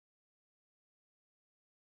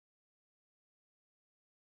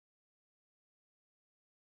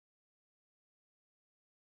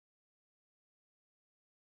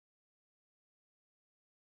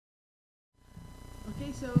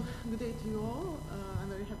So good day to you all. I'm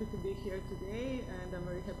very happy to be here today, and I'm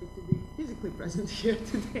very happy to be physically present here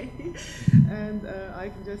today. And I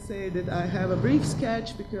can just say that I have a brief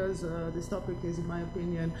sketch because this topic is, in my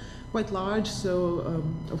opinion, quite large. So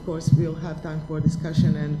of course, we'll have time for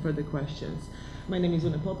discussion and further questions. My name is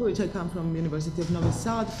Popović. I come from University of Novi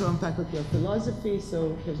Sad, from Faculty of Philosophy.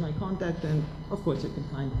 So here's my contact, and of course, you can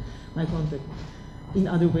find my contact in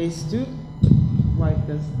other ways too. Why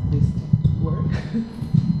does this work?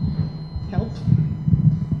 Help?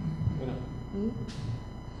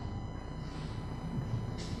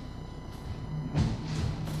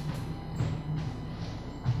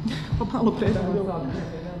 Malo preradio.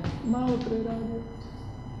 Malo preradio.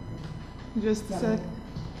 Just a sec.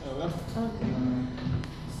 Okay.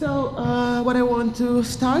 So what I want to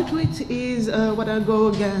start with is what I go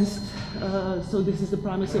against. So this is the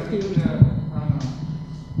primacy of theory.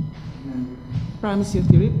 Primacy of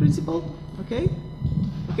theory principle. Okay?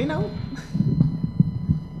 Okay now?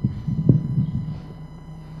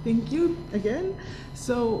 Thank you again.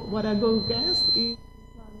 So what I go against is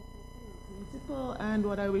primacy of theory principle, and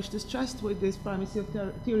what I wish to stress with this primacy of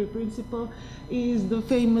theory principle is the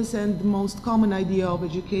famous and most common idea of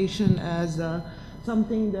education as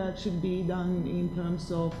something that should be done in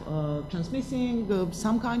terms of transmitting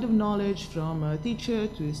some kind of knowledge from a teacher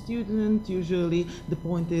to a student. Usually the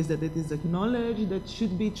point is that it is a knowledge that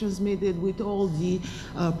should be transmitted with all the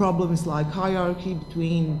problems like hierarchy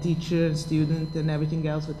between teacher and student and everything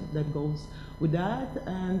else that goes with that.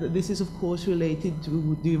 And this is of course related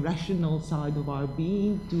to the rational side of our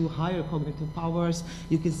being, to higher cognitive powers.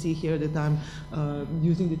 You can see here that I'm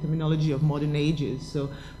using the terminology of modern ages.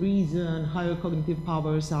 So reason, higher cognitive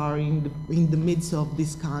powers are in the midst of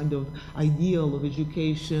this kind of ideal of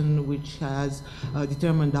education which has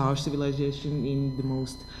determined our civilization in the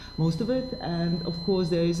most of it. And of course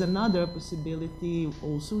there is another possibility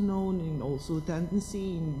also known and also a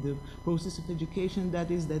tendency in the process of education,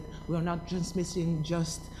 that is that we are not transmitting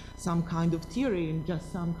just some kind of theory and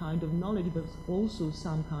just some kind of knowledge, but also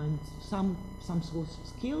some sort of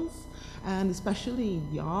skills, and especially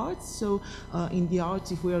in the arts. So in the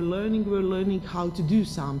arts, if we're learning how to do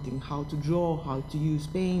something, how to draw, how to use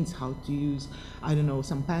paints, how to use, I don't know,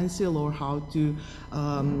 some pencil, or how to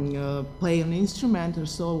play an instrument or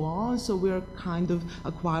so on. So we're kind of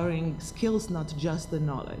acquiring skills, not just the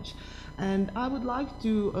knowledge. And I would like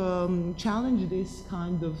to challenge this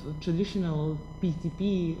kind of traditional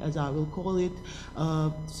PTP, as I will call it,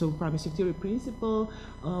 so primacy of theory principle,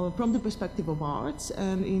 from the perspective of arts.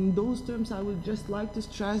 And in those terms, I would just like to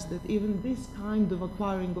stress that even this kind of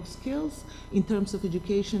acquiring of skills in terms of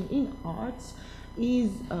education in arts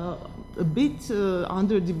is a bit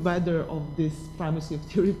under the weather of this primacy of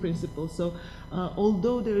theory principle. So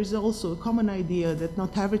although there is also a common idea that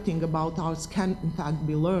not everything about arts can in fact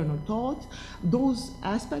be learned or taught, those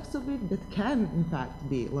aspects of it that can in fact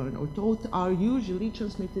be learned or taught are usually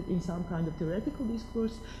transmitted in some kind of theoretical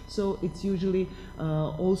discourse. So it's usually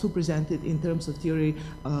also presented in terms of theory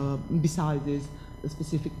besides this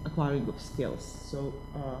specific acquiring of skills. So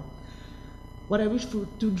what I wish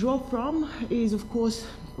to draw from is, of course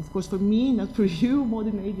for me, not for you,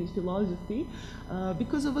 modern ages philosophy,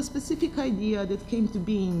 because of a specific idea that came to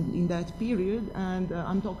be in that period. And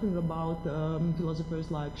I'm talking about philosophers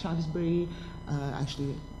like Shaftesbury,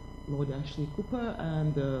 Lord Ashley Cooper,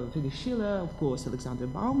 and Friedrich Schiller, of course, Alexander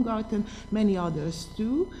Baumgarten, many others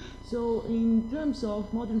too. So in terms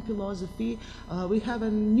of modern philosophy, we have a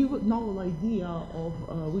novel idea of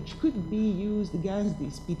which could be used against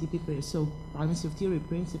this PTP, so primacy of theory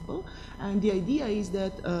principle. And the idea is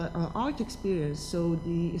that art experience, so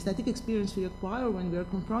the aesthetic experience we acquire when we are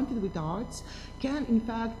confronted with arts, can in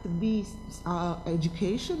fact be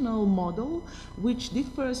educational model which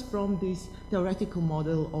differs from this theoretical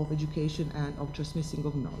model of education and of transmitting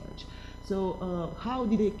of knowledge. So how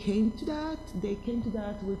did they came to that? They came to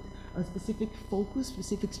that with a specific focus,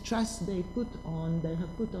 specific stress they have put on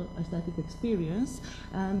aesthetic experience.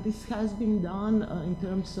 And this has been done in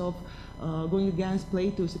terms of going against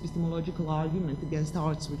Plato's epistemological argument against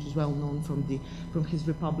arts, which is well known from his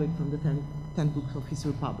Republic, from the 10 books of his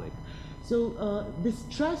Republic. So the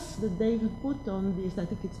stress that they have put on the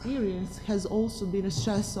aesthetic experience has also been a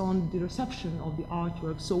stress on the reception of the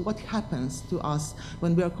artwork. So what happens to us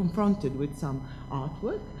when we are confronted with some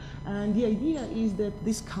artwork? And the idea is that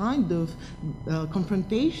this kind of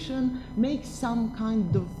confrontation makes some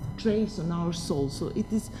kind of trace on our soul. So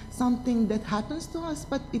it is something that happens to us,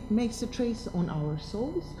 but it makes a trace on our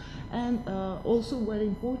souls. And also very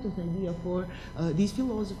important idea for these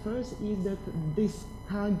philosophers is that this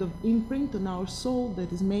kind of imprint on our soul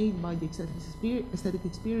that is made by the aesthetic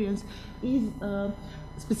experience is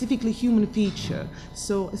specifically human feature.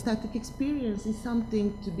 So aesthetic experience is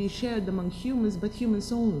something to be shared among humans, but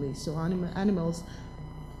humans only. So animals,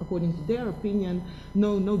 according to their opinion,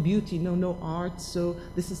 no beauty, no art. So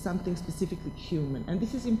this is something specifically human. And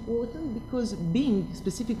this is important because being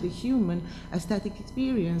specifically human, aesthetic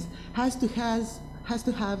experience has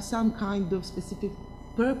to have some kind of specific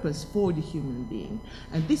purpose for the human being.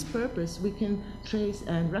 And this purpose we can trace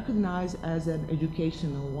and recognize as an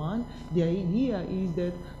educational one. The idea is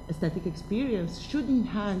that aesthetic experience should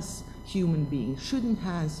enhance human beings, should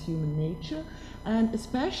enhance human nature, and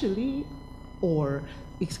especially or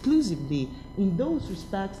exclusively in those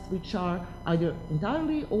respects which are either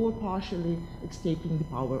entirely or partially escaping the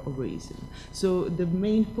power of reason. So the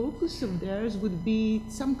main focus of theirs would be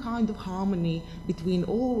some kind of harmony between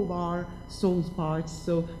all of our soul's parts,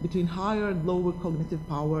 so between higher and lower cognitive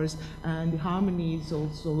powers, and the harmony is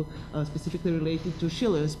also specifically related to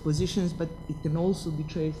Schiller's positions, but it can also be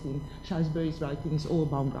traced in Schaefsbury's writings or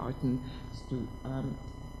Baumgarten's too.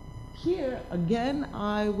 Here, again,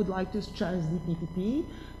 I would like to stress the PPP.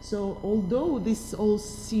 So although this all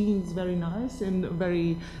seems very nice and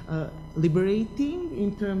very liberating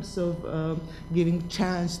in terms of giving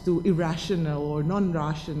chance to irrational or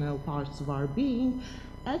non-rational parts of our being,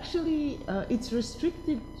 actually it's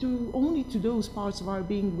restricted to only to those parts of our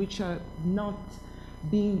being which are not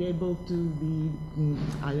being able to be,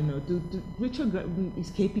 I don't know, which are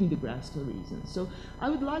escaping the grasp of reason. So I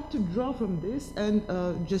would like to draw from this and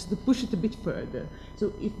just to push it a bit further.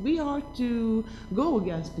 So if we are to go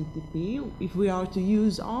against PTP, if we are to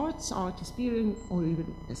use art experience, or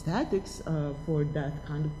even aesthetics for that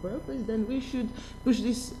kind of purpose, then we should push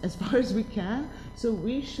this as far as we can. So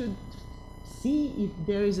we should see if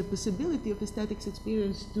there is a possibility of aesthetics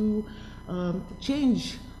experience to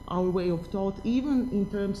change our way of thought, even in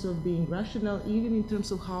terms of being rational, even in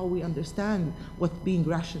terms of how we understand what being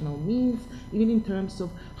rational means, even in terms of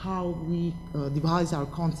how we devise our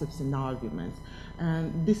concepts and arguments.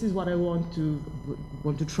 And this is what I want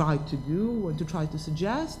to try to do, want to try to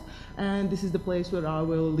suggest. And this is the place where I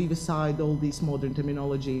will leave aside all this modern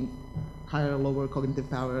terminology, higher, lower cognitive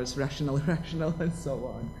powers, rational, irrational, and so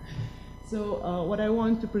on. So what I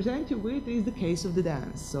want to present you with is the case of the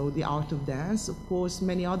dance. So the art of dance. Of course,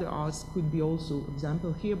 many other arts could be also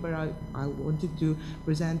example here, but I wanted to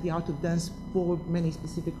present the art of dance for many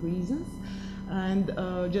specific reasons. And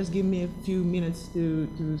just give me a few minutes to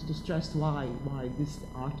stress why this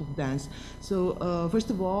art of dance. So first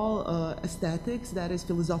of all, aesthetics, that is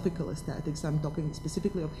philosophical aesthetics, I'm talking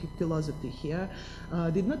specifically of philosophy here,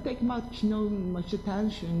 did not take much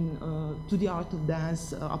attention to the art of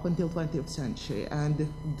dance up until 20th century and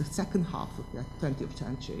the second half of the 20th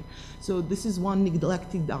century. So this is one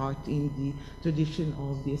neglected art in the tradition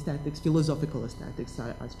of the aesthetics, philosophical aesthetics,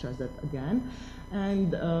 I stress that again.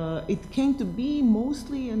 And it came to be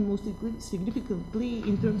mostly and most significantly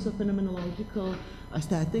in terms of phenomenological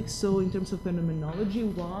aesthetics. So in terms of phenomenology,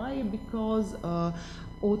 why? Because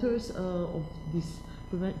authors of this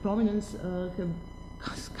prominence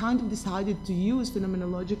have kind of decided to use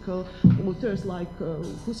phenomenological authors like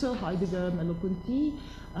Husserl, Heidegger, Merleau-Ponty,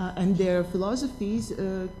 and their philosophies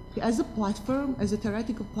as a platform, as a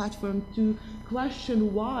theoretical platform to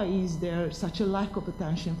question why is there such a lack of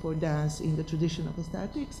attention for dance in the tradition of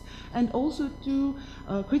aesthetics, and also to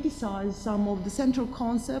criticize some of the central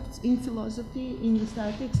concepts in philosophy, in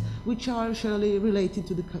aesthetics, which are surely related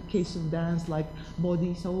to the case of dance, like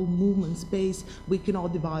body, soul, movement, space. We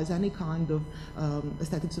cannot devise any kind of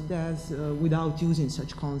aesthetics of dance without using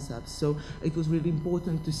such concepts. So it was really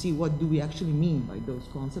important to see what do we actually mean by those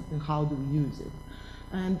concepts and how do we use it.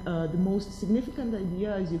 And the most significant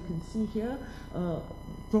idea, as you can see here,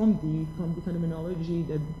 from the phenomenology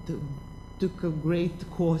that took a great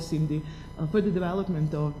course in the further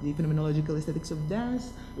development of the phenomenological aesthetics of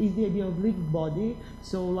dance, is the idea of lived body.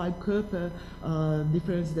 So like Körper,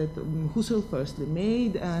 difference that Husserl firstly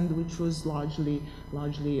made and which was largely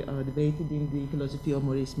debated in the philosophy of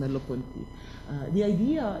Maurice Merleau-Ponty. The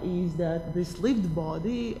idea is that this lived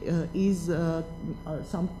body is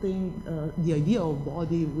something, the idea of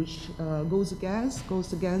body which goes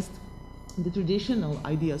against the traditional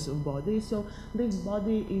ideas of body. So this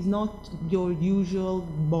body is not your usual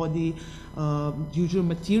body, usual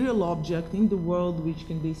material object in the world, which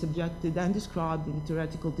can be subjected and described in the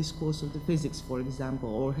theoretical discourse of the physics, for example,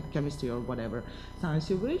 or chemistry, or whatever science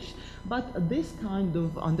you wish. But this kind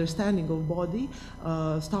of understanding of body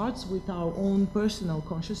starts with our own personal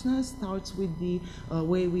consciousness, starts with the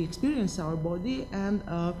way we experience our body, and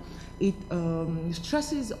it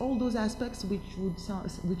stresses all those aspects which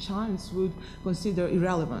science would consider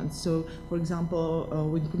irrelevant. So, for example,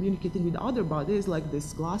 when communicating with other bodies, like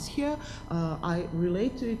this glass here, I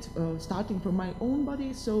relate to it starting from my own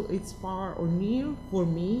body, so it's far or near for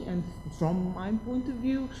me and from my point of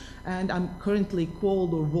view, and I'm currently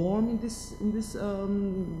cold or warm in this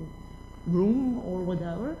room or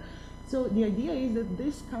whatever. So the idea is that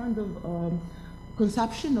this kind of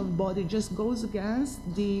conception of body just goes against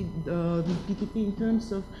the PTP in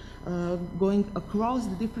terms of going across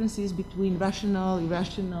the differences between rational,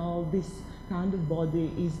 irrational. This kind of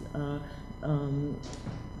body is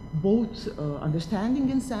both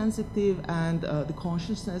understanding and sensitive, and the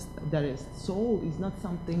consciousness, that is soul, is not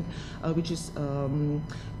something which is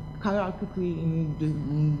hierarchically in the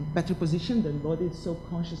better position than body, so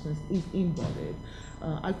consciousness is embodied.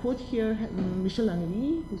 I quote here Michel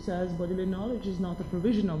Henry, who says, bodily knowledge is not a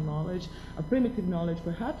provisional knowledge, a primitive knowledge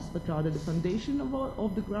perhaps, but rather the foundation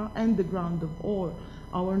of the ground and the ground of all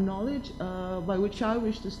our knowledge, by which I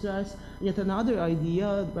wish to stress yet another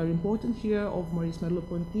idea, very important here, of Maurice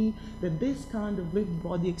Merleau-Ponty, that this kind of lived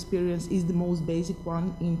body experience is the most basic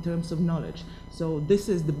one in terms of knowledge. So this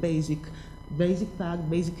is the basic fact,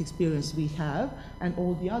 basic experience we have, and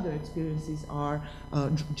all the other experiences are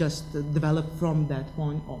just developed from that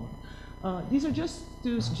point on. These are just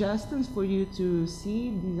two suggestions for you to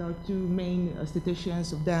see. These are two main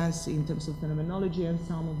statisticians of dance in terms of phenomenology and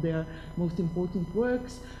some of their most important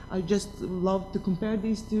works. I just love to compare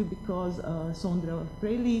these two because Sondra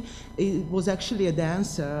Fraley was actually a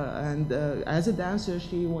dancer, and as a dancer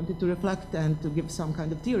she wanted to reflect and to give some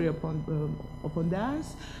kind of theory upon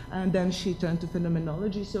dance, and then she turned to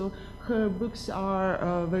phenomenology. So her books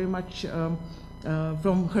are very much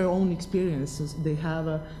from her own experiences. They have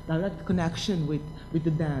a direct connection with the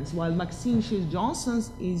dance, while Maxine Shields-Johnson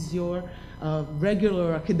is your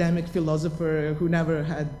regular academic philosopher who never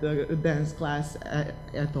had a dance class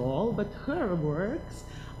at all, but her works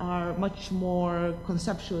are much more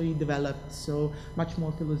conceptually developed, so much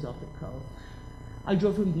more philosophical. I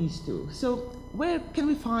draw from these two. So where can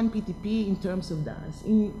we find PTP in terms of dance?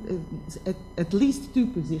 In at least two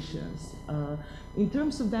positions. In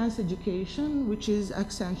terms of dance education, which is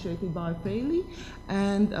accentuated by Fraley,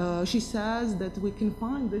 and she says that we can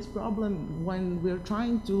find this problem when we're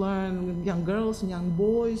trying to learn young girls and young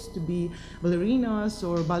boys to be ballerinas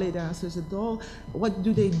or ballet dancers at all. What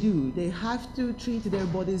do? They have to treat their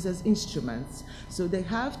bodies as instruments. So they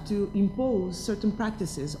have to impose certain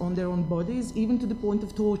practices on their own bodies, even to the point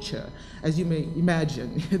of torture, as you may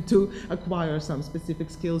imagine, to acquire some specific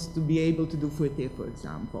skills to be able to do fouetté, for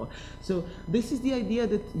example. So this is the idea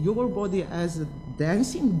that your body as a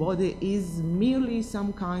dancing body is merely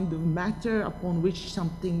some kind of matter upon which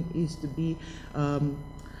something is to be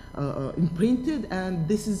imprinted, and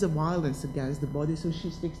this is a violence against the body, so she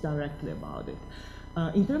speaks directly about it.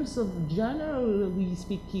 In terms of generally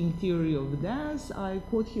speaking theory of dance, I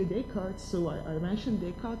quote here Descartes. So I mentioned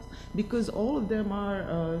Descartes because all of them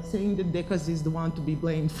are saying that Descartes is the one to be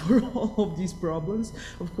blamed for all of these problems.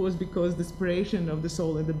 Of course, because the separation of the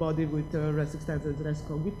soul and the body with res extensa and res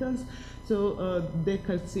cogitans. So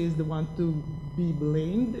Descartes is the one to be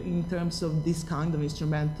blamed in terms of this kind of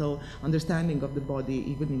instrumental understanding of the body,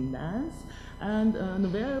 even in dance. And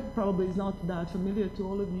Nevers probably is not that familiar to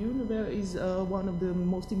all of you. Nevers is one of the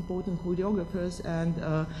most important choreographers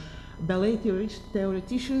and ballet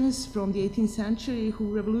theoreticians from the 18th century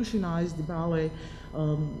who revolutionized the ballet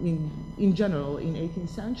in general in 18th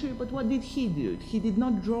century. But what did he do? He did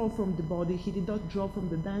not draw from the body, he did not draw from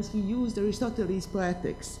the dance, he used Aristotle's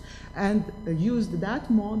poetics and used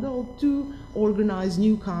that model to organize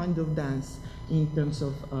new kind of dance in terms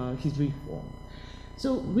of his reform.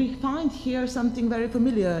 So we find here something very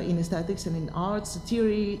familiar in aesthetics and in arts.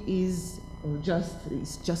 Theory is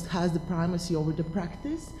just has the primacy over the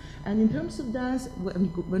practice. And in terms of dance,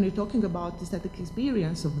 when we're talking about aesthetic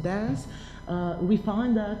experience of dance, we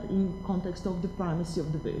find that in context of the primacy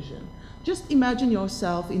of the vision. Just imagine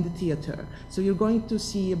yourself in the theater. So you're going to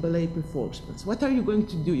see a ballet performance. What are you going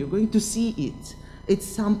to do? You're going to see it. It's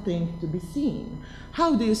something to be seen.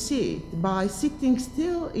 How do you see it? By sitting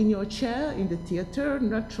still in your chair in the theater,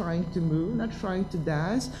 not trying to move, not trying to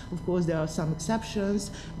dance. Of course, there are some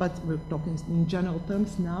exceptions, but we're talking in general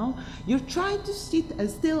terms now. You're trying to sit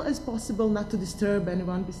as still as possible, not to disturb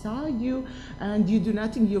anyone beside you, and you do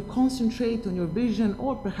nothing. You concentrate on your vision,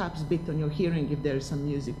 or perhaps a bit on your hearing if there is some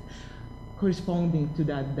music corresponding to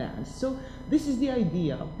that dance. So this is the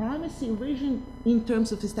idea. Primacy of vision in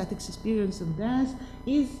terms of aesthetics experience of dance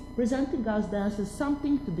is presenting us dance as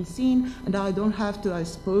something to be seen, and I don't have to, I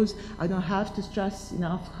suppose, I don't have to stress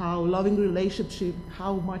enough how loving relationship,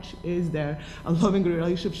 how much is there a loving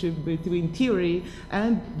relationship between theory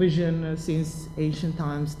and vision since ancient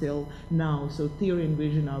times till now. So theory and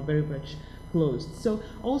vision are very much closed. So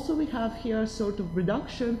also we have here sort of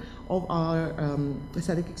reduction of our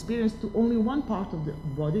aesthetic experience to only one part of the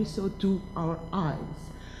body, so to our eyes.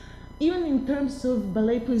 Even in terms of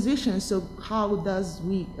ballet position, so how does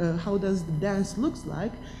the dance looks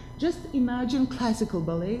like? Just imagine classical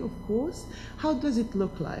ballet, of course. How does it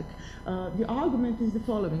look like? The argument is the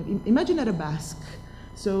following. Imagine arabesque.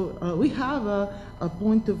 So we have a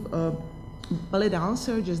point of ballet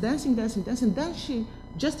dancer just dancing, dancing, dancing, then she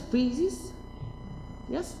just freezes.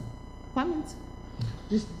 Yes, 5 minutes.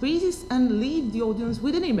 Just freezes and leave the audience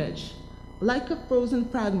with an image, like a frozen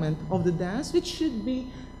fragment of the dance, which should be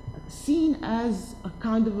seen as a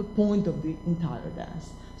kind of a point of the entire dance.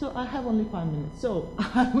 So I have only 5 minutes, so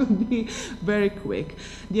I will be very quick.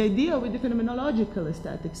 The idea with the phenomenological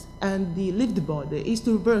aesthetics and the lived body is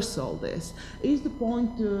to reverse all this, is to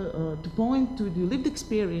point to the lived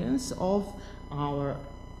experience of our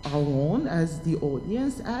own as the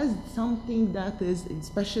audience, as something that is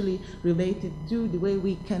especially related to the way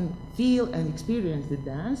we can feel and experience the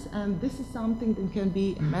dance, and this is something that can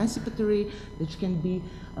be emancipatory, which can be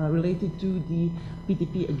related to the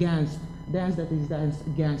PTP against dance, that is dance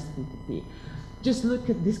against PTP. Just look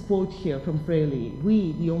at this quote here from Fraley.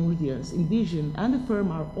 We, the audience, envision and affirm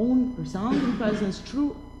our own resounding presence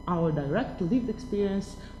through our direct lived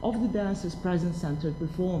experience of the dancer's present-centered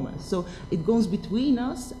performance. So it goes between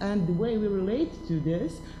us, and the way we relate to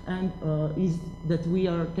this and is that we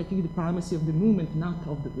are taking the primacy of the movement, not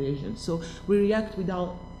of the vision. So we react with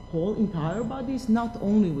our whole entire bodies, not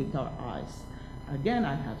only with our eyes. Again,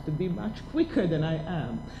 I have to be much quicker than I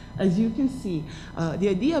am. As you can see, the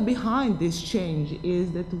idea behind this change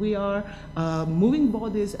is that we are moving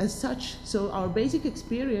bodies as such, so our basic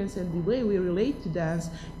experience and the way we relate to dance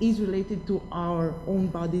is related to our own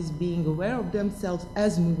bodies being aware of themselves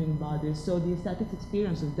as moving bodies. So the aesthetic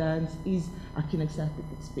experience of dance is a kinesthetic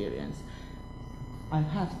experience. I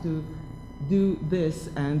have to do this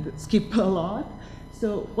and skip a lot.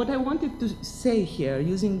 So what I wanted to say here,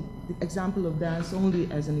 using the example of dance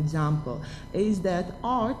only as an example, is that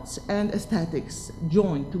arts and aesthetics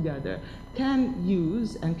joined together can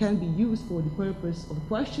use and can be used for the purpose of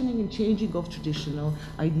questioning and changing of traditional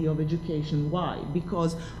idea of education. Why?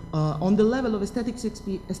 Because on the level of aesthetic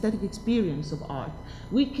experience of art,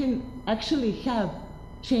 we can actually have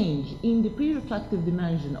change in the pre-reflective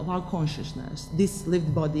dimension of our consciousness, this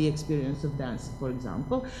lived body experience of dance, for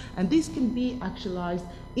example, and this can be actualized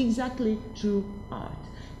exactly through art.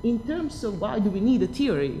 In terms of why do we need a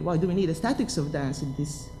theory, why do we need aesthetics of dance in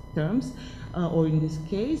these terms, or in this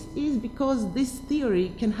case, is because this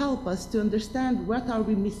theory can help us to understand what are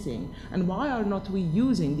we missing and why are not we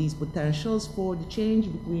using these potentials for the change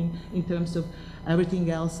between, in terms of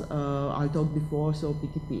everything else I talked before, so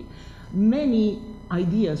PTP. Many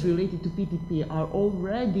ideas related to PTP are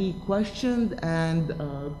already questioned and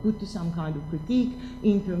put to some kind of critique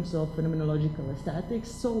in terms of phenomenological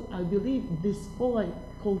aesthetics. So I believe this whole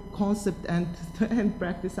concept and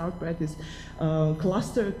practice, art practice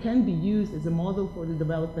cluster can be used as a model for the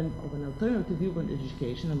development of an alternative view on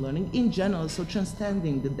education and learning in general, so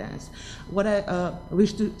transcending the dance. What I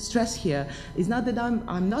wish to stress here is not that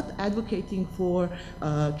I'm not advocating for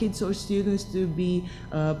kids or students to be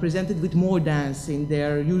presented with more dance in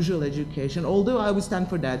their usual education, although I would stand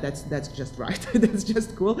for that. That's just right. That's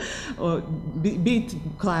just cool. Or be it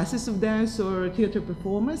classes of dance or theater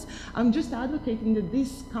performance. I'm just advocating that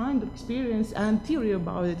this kind of experience and theory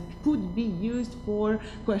about it could be used for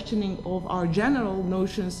questioning of our general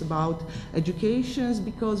notions about educations,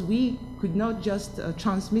 because we could not just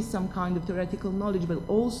transmit some kind of theoretical knowledge, but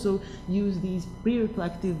also use these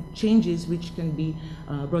pre-reflective changes which can be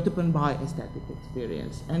brought upon by aesthetic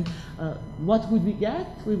experience. And what would we get?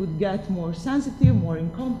 We would get more sensitive, more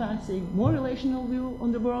encompassing, more relational view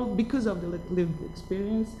on the world because of the lived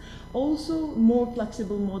experience. Also, more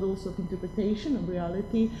flexible models of interpretation of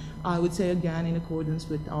reality, I would say again in accordance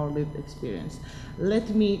with our lived experience. Let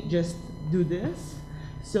me just do this.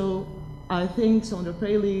 So I think Sondra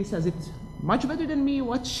Fraley says it much better than me.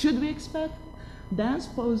 What should we expect? Dance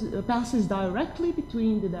passes directly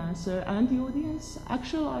between the dancer and the audience,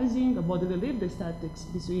 actualizing a bodily lived aesthetics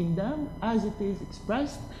between them as it is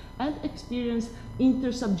expressed and experienced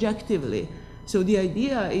intersubjectively. So the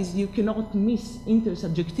idea is you cannot miss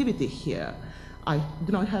intersubjectivity here. I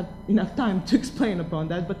do not have enough time to explain upon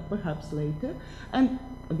that, but perhaps later. And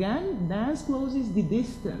again, dance closes the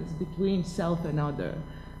distance between self and other.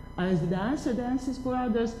 As the dancer dances for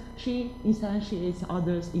others, she instantiates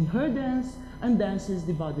others in her dance and dances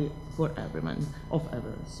the body for everyone, of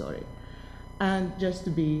everyone, sorry. And just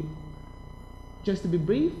to be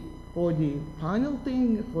brief, for the final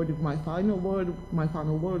thing, my final word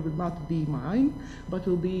will not be mine, but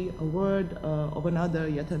will be a word of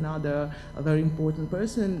yet another, a very important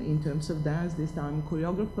person in terms of dance, this time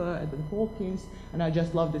choreographer, Edwin Hawkins, and I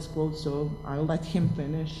just love this quote, so I'll let him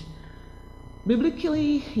finish.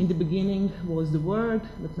 Biblically, in the beginning was the word,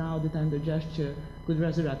 but now the tender gesture could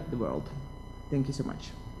resurrect the world. Thank you so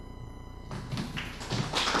much.